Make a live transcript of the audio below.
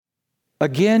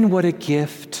Again, what a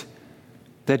gift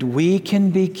that we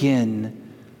can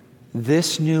begin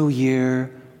this new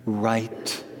year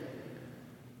right.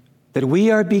 That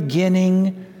we are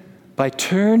beginning by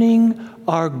turning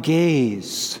our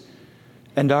gaze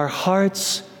and our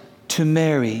hearts to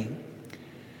Mary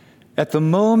at the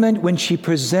moment when she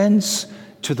presents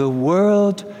to the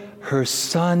world her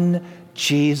Son,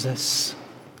 Jesus,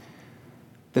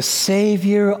 the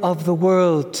Savior of the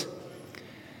world.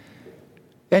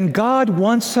 And God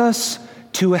wants us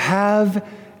to have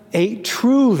a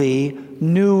truly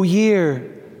new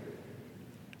year.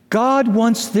 God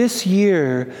wants this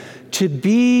year to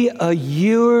be a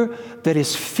year that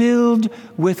is filled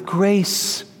with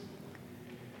grace.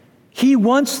 He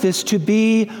wants this to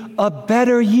be a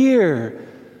better year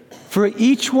for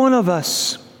each one of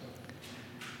us.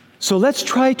 So let's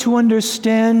try to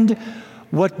understand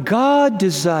what God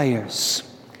desires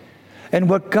and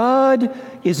what God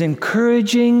is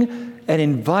encouraging and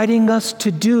inviting us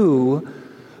to do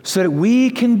so that we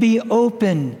can be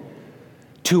open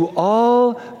to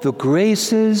all the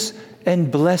graces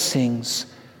and blessings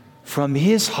from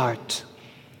His heart.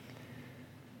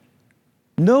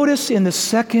 Notice in the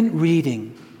second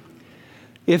reading,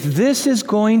 if this is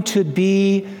going to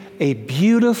be a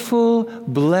beautiful,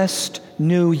 blessed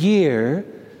new year,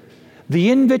 the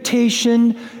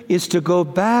invitation is to go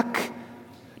back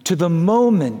to the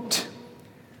moment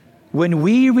when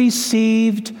we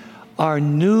received our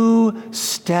new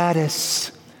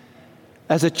status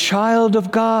as a child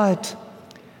of God.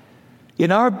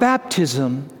 In our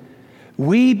baptism,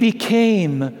 we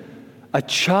became a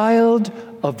child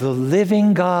of the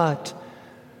living God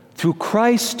through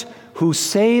Christ who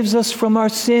saves us from our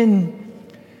sin.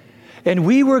 And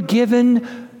we were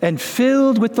given and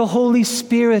filled with the Holy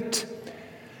Spirit.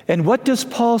 And what does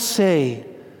Paul say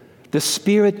the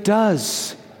Spirit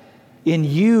does in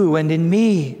you and in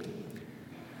me?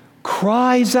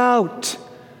 Cries out,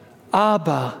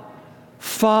 Abba,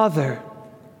 Father.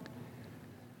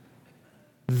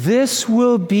 This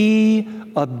will be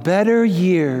a better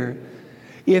year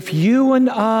if you and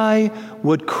I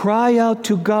would cry out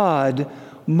to God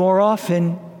more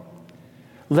often.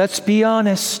 Let's be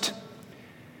honest.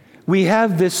 We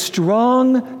have this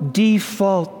strong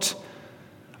default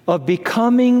of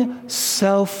becoming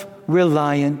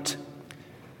self-reliant.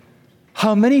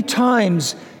 How many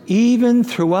times, even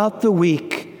throughout the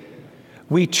week,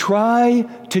 we try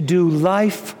to do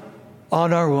life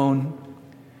on our own.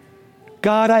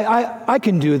 God, I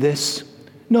can do this.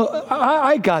 No,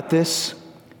 I got this.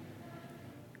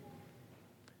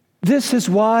 This is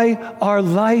why our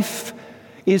life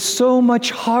is so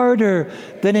much harder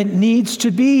than it needs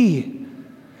to be,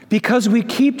 because we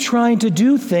keep trying to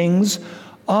do things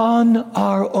on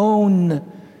our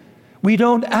own. We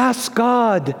don't ask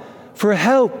God for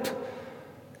help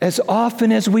as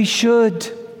often as we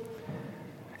should.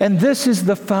 And this is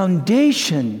the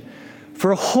foundation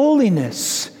for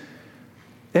holiness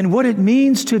and what it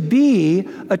means to be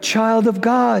a child of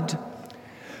God.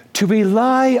 To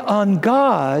rely on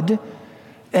God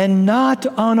and not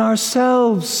on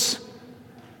ourselves.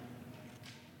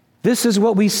 This is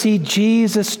what we see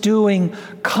Jesus doing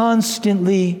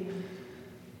constantly,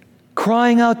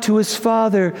 crying out to His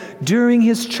Father during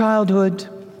His childhood,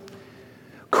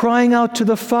 crying out to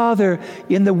the Father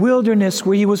in the wilderness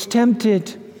where He was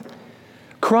tempted,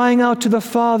 crying out to the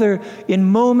Father in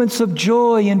moments of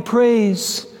joy and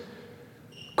praise,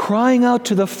 crying out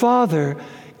to the Father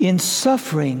in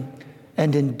suffering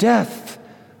and in death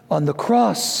on the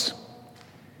cross.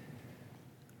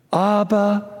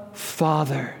 Abba,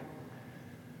 Father.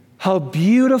 How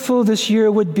beautiful this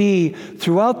year would be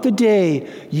throughout the day,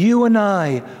 you and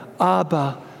I,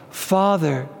 Abba,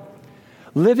 Father,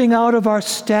 living out of our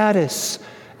status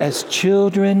as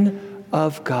children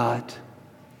of God.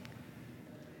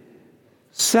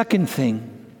 Second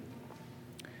thing,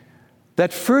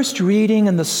 that first reading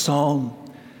in the Psalm,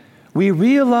 we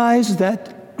realize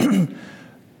that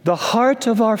the heart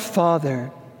of our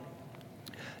Father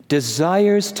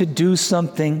desires to do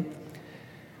something.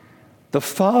 The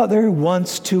Father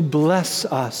wants to bless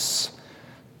us.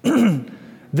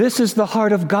 This is the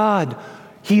heart of God.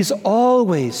 He's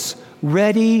always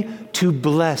ready to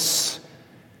bless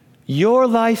your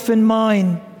life and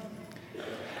mine.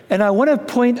 And I want to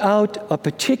point out a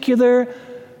particular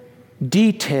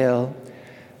detail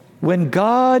when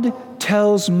God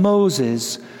tells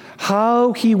Moses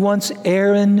how he wants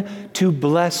Aaron to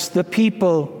bless the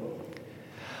people.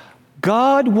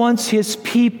 God wants His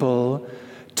people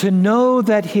to know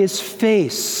that His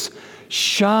face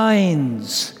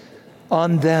shines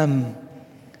on them.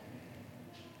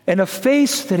 And a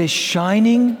face that is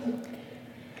shining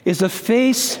is a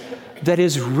face that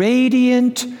is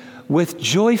radiant with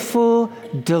joyful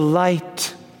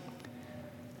delight.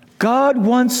 God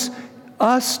wants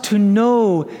us to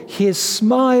know His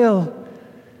smile.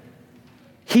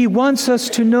 He wants us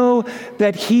to know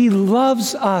that He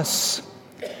loves us,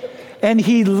 and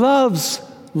He loves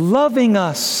loving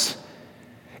us,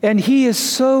 and He is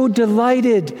so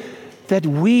delighted that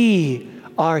we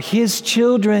are His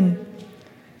children.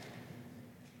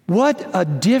 What a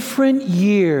different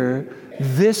year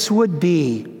this would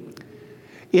be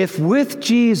if with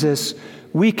Jesus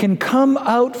we can come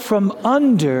out from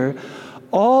under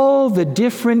all the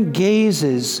different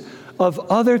gazes of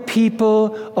other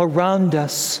people around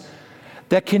us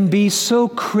that can be so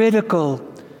critical,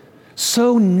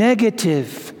 so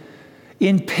negative,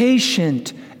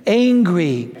 impatient,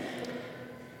 angry.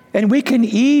 And we can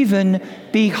even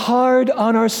be hard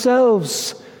on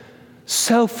ourselves,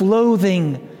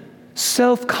 self-loathing,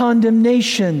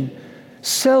 self-condemnation,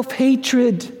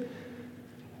 self-hatred.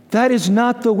 That is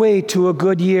not the way to a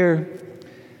good year.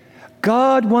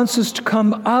 God wants us to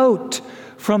come out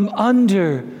from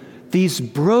under these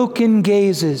broken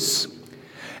gazes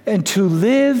and to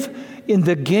live in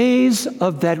the gaze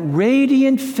of that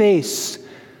radiant face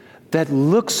that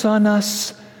looks on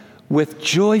us with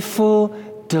joyful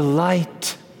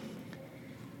delight.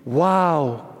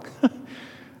 Wow.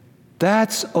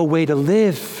 That's a way to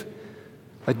live,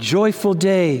 a joyful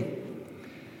day.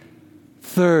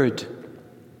 Third,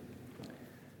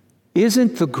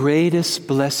 isn't the greatest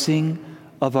blessing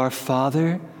of our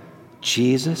Father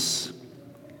Jesus?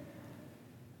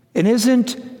 And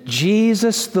isn't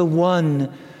Jesus the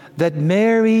one that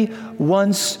Mary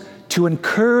wants to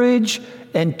encourage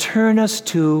and turn us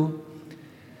to?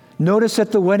 Notice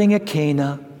at the wedding at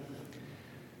Cana,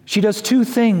 she does two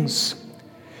things.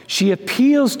 She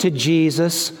appeals to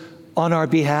Jesus on our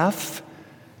behalf,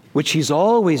 which she's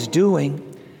always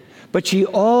doing, but she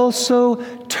also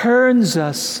turns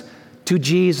us to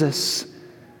Jesus.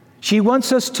 She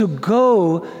wants us to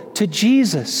go to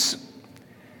Jesus.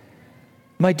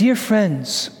 My dear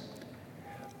friends,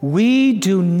 we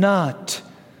do not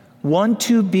want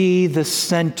to be the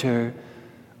center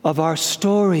of our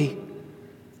story,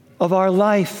 of our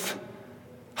life.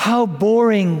 How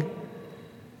boring.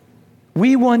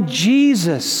 We want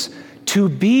Jesus to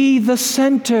be the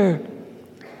center.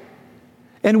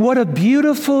 And what a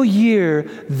beautiful year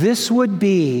this would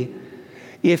be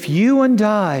if you and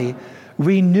I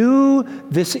renew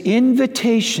this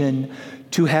invitation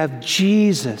to have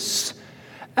Jesus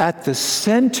at the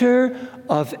center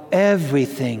of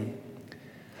everything,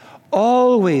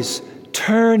 always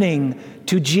turning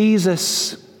to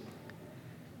Jesus.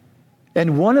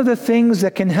 And one of the things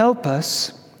that can help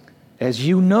us, as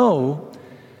you know,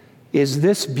 is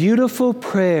this beautiful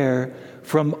prayer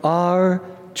from our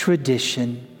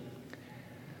tradition.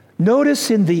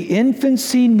 Notice in the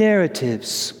infancy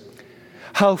narratives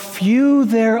how few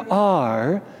there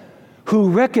are who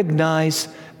recognize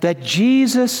that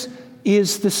Jesus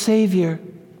is the Savior.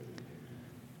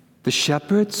 The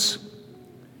shepherds,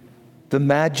 the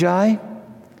Magi,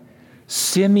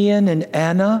 Simeon and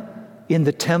Anna in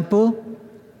the temple,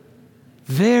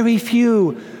 very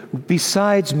few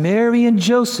besides Mary and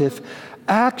Joseph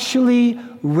actually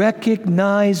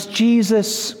recognize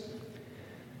Jesus.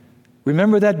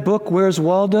 Remember that book, Where's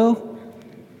Waldo?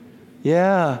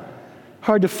 Yeah,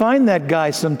 hard to find that guy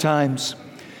sometimes.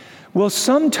 Well,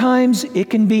 sometimes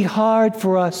it can be hard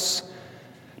for us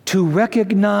to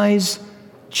recognize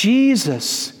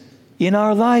Jesus in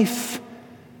our life.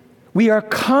 We are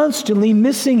constantly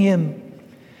missing Him.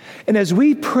 And as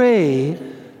we pray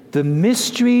the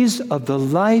mysteries of the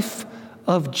life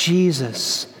of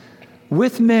Jesus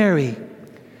with Mary,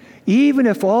 even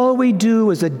if all we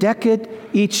do is a decade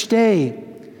each day,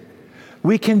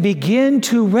 we can begin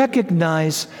to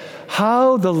recognize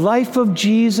how the life of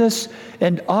Jesus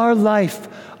and our life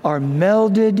are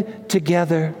melded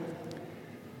together.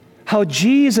 How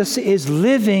Jesus is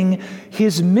living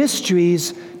His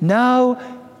mysteries now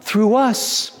through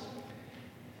us.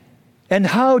 And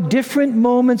how different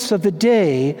moments of the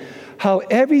day, how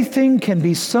everything can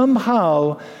be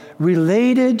somehow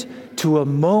related to a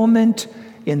moment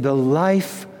in the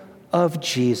life of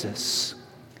Jesus.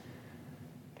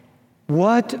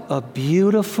 What a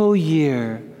beautiful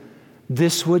year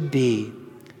this would be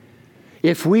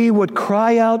if we would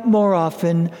cry out more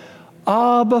often,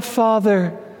 Abba,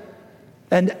 Father,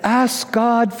 and ask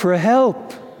God for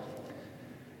help.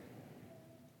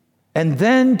 And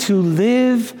then to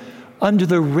live under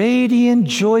the radiant,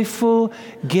 joyful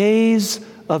gaze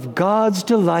of God's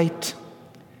delight.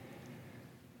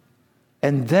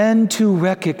 And then to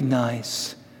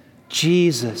recognize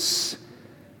Jesus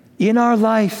in our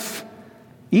life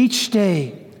each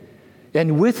day,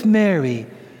 and with Mary,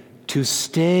 to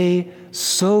stay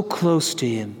so close to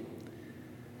Him.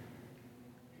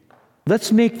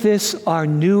 Let's make this our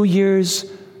New Year's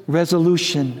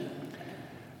resolution.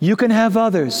 You can have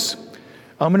others.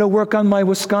 I'm going to work on my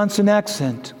Wisconsin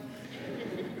accent.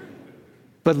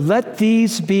 But let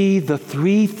these be the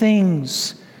three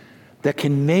things that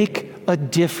can make a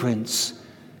difference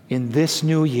in this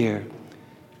new year.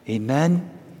 Amen.